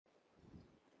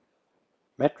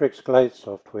Matrix Glaze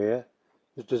software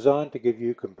is designed to give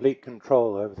you complete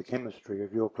control over the chemistry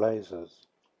of your glazes.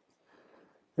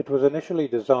 It was initially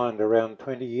designed around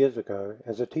 20 years ago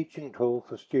as a teaching tool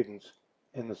for students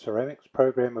in the ceramics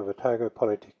program of Otago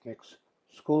Polytechnic's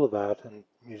School of Art in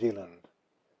New Zealand.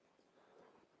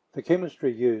 The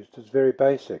chemistry used is very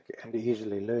basic and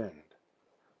easily learned.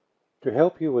 To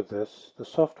help you with this, the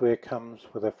software comes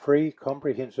with a free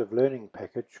comprehensive learning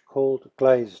package called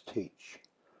Glaze Teach,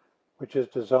 which is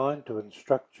designed to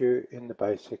instruct you in the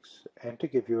basics and to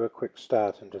give you a quick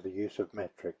start into the use of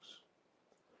Matrix.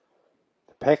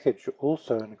 The package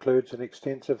also includes an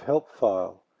extensive help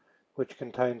file, which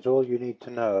contains all you need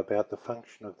to know about the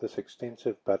function of this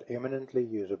extensive but eminently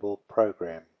usable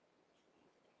program.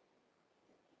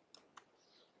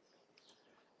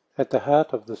 At the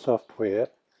heart of the software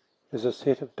is a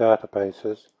set of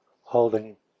databases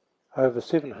holding over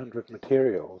 700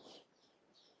 materials.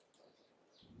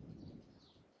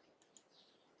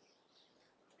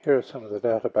 Here are some of the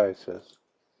databases.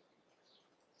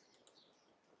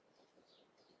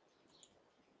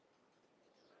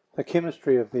 The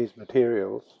chemistry of these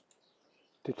materials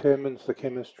determines the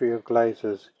chemistry of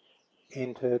glazes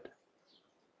entered,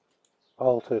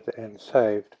 altered and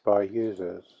saved by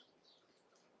users.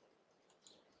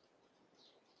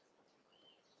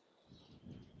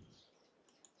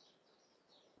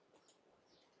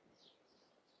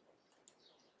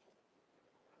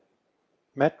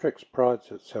 Matrix prides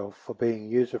itself for being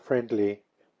user-friendly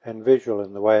and visual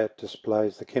in the way it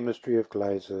displays the chemistry of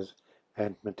glazes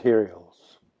and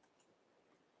materials.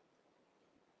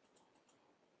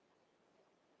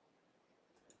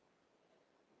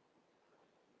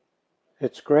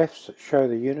 Its graphs show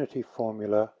the unity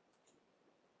formula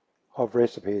of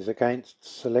recipes against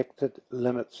selected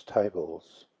limits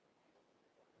tables.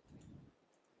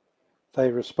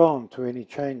 They respond to any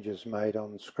changes made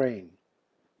on screen,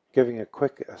 giving a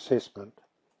quick assessment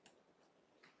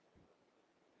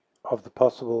of the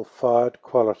possible fired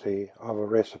quality of a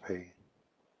recipe.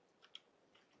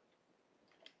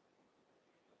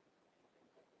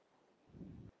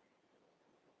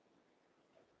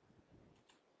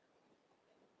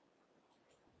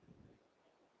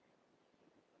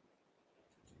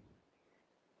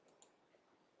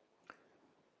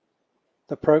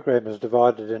 The program is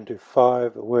divided into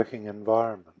 5 working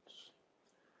environments: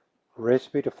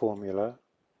 recipe to formula,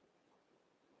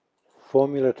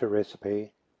 formula to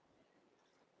recipe,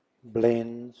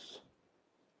 blends,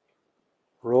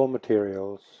 raw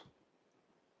materials,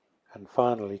 and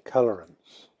finally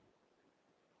colorants.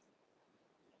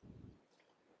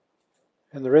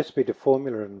 In the recipe to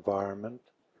formula environment,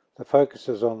 the focus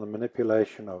is on the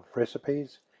manipulation of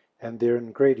recipes and their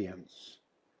ingredients.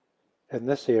 In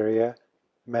this area,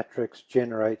 Matrix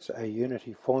generates a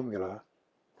unity formula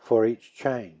for each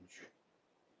change.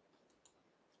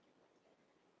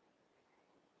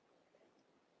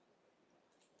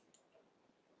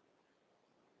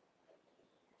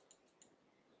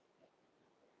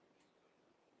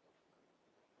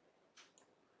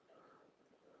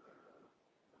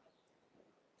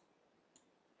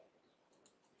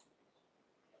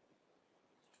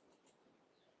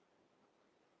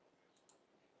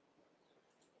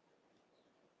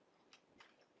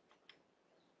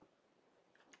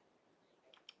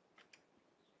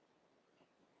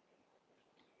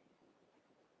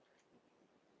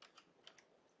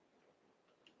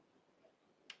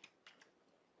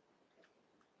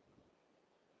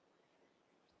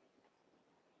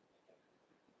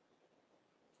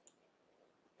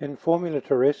 In formula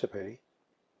to recipe,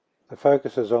 the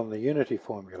focus is on the unity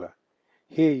formula.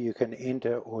 Here you can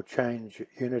enter or change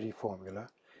unity formula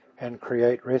and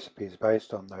create recipes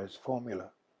based on those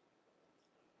formula.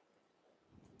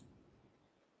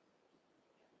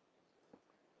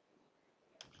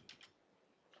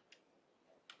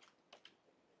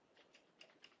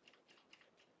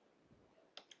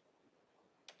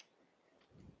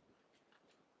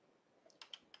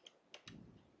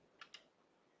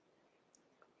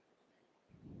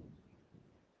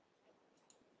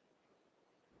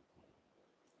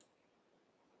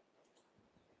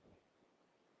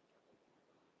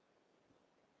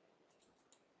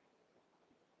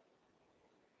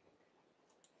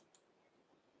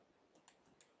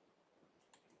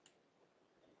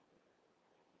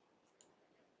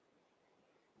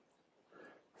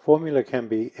 Formula can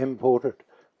be imported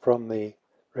from the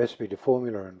recipe to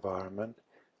formula environment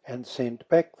and sent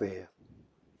back there.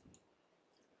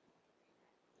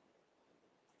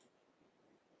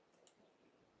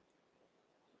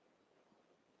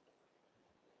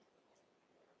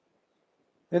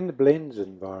 In the blends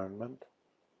environment,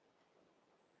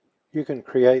 You can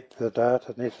create the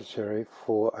data necessary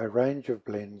for a range of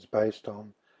blends based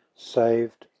on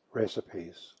saved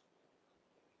recipes.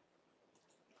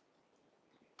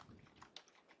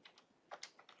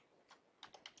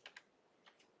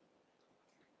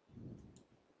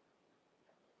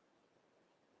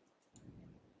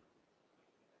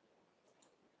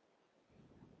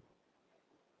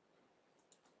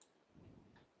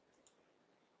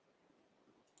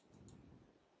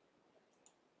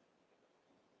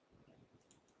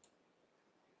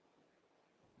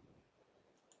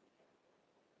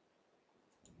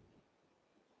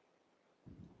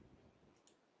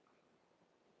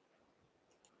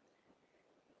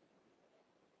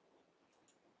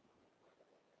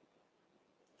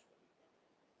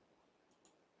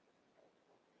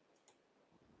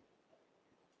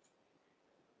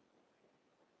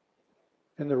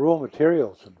 In the raw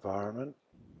materials environment,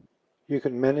 you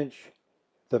can manage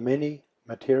the many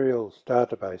materials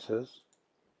databases.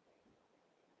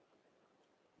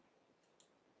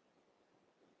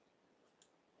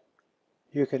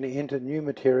 You can enter new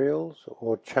materials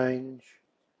or change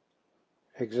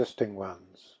existing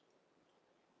ones.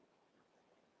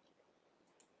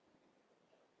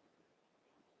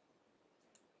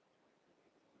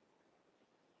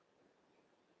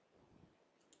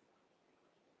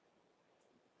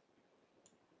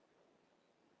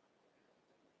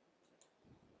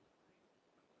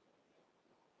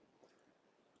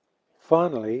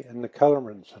 Finally, in the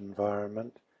colorants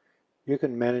environment, you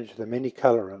can manage the many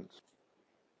colorants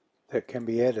that can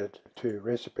be added to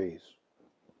recipes.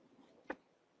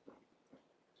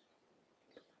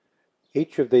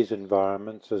 Each of these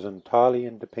environments is entirely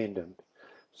independent,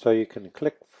 so you can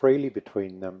click freely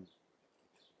between them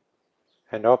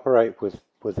and operate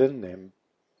within them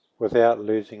without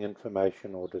losing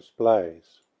information or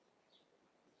displays.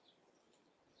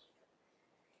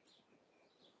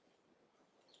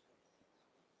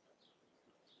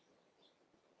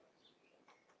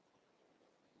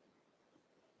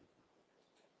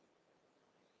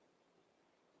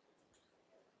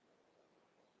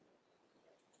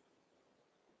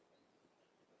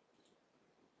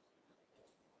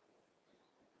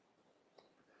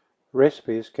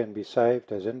 Recipes can be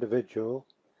saved as individual,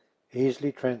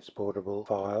 easily transportable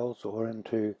files or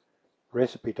into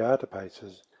recipe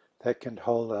databases that can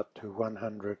hold up to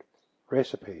 100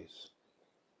 recipes.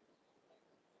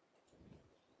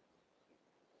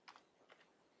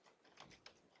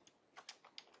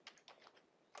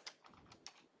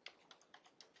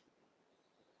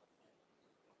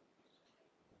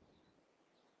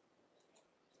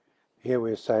 Here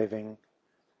we're saving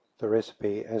the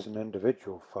recipe as an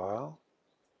individual file.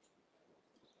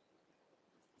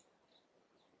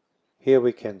 Here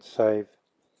we can save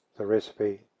the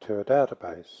recipe to a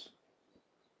database.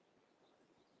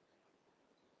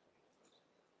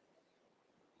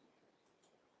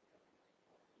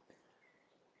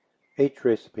 Each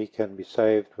recipe can be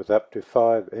saved with up to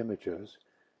 5 images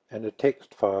and a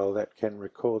text file that can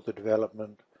record the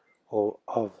development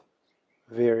of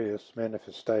various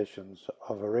manifestations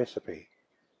of a recipe.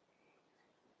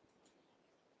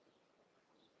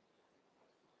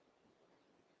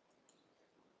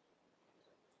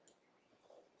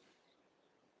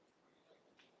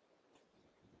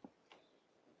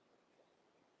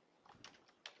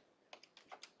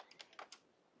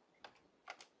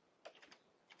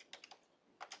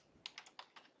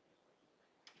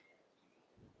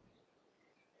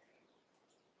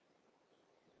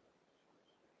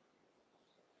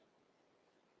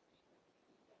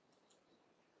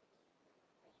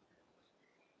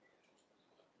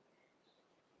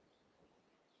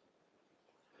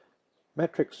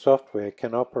 Matrix software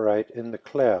can operate in the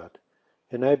cloud,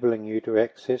 enabling you to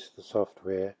access the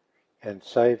software and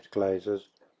saved glazes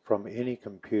from any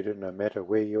computer no matter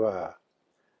where you are.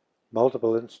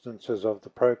 Multiple instances of the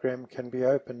program can be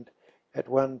opened at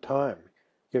one time,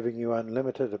 giving you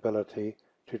unlimited ability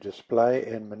to display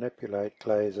and manipulate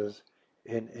glazes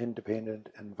in independent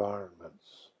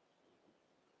environments.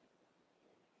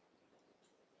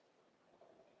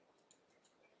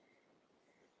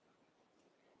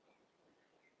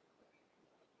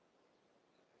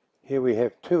 Here we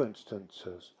have 2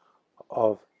 instances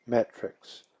of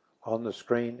Matrix on the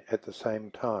screen at the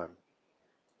same time.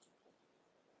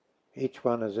 Each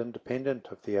one is independent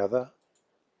of the other,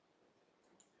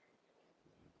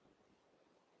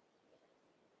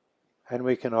 and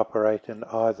we can operate in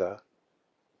either.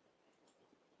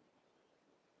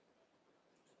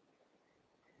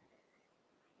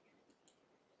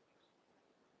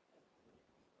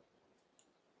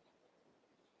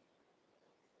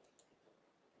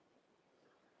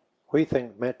 We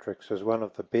think Matrix is one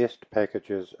of the best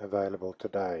packages available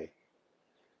today.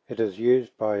 It is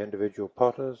used by individual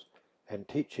potters and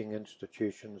teaching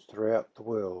institutions throughout the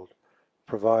world,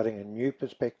 providing a new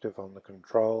perspective on the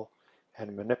control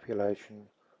and manipulation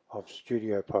of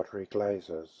studio pottery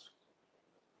glazes.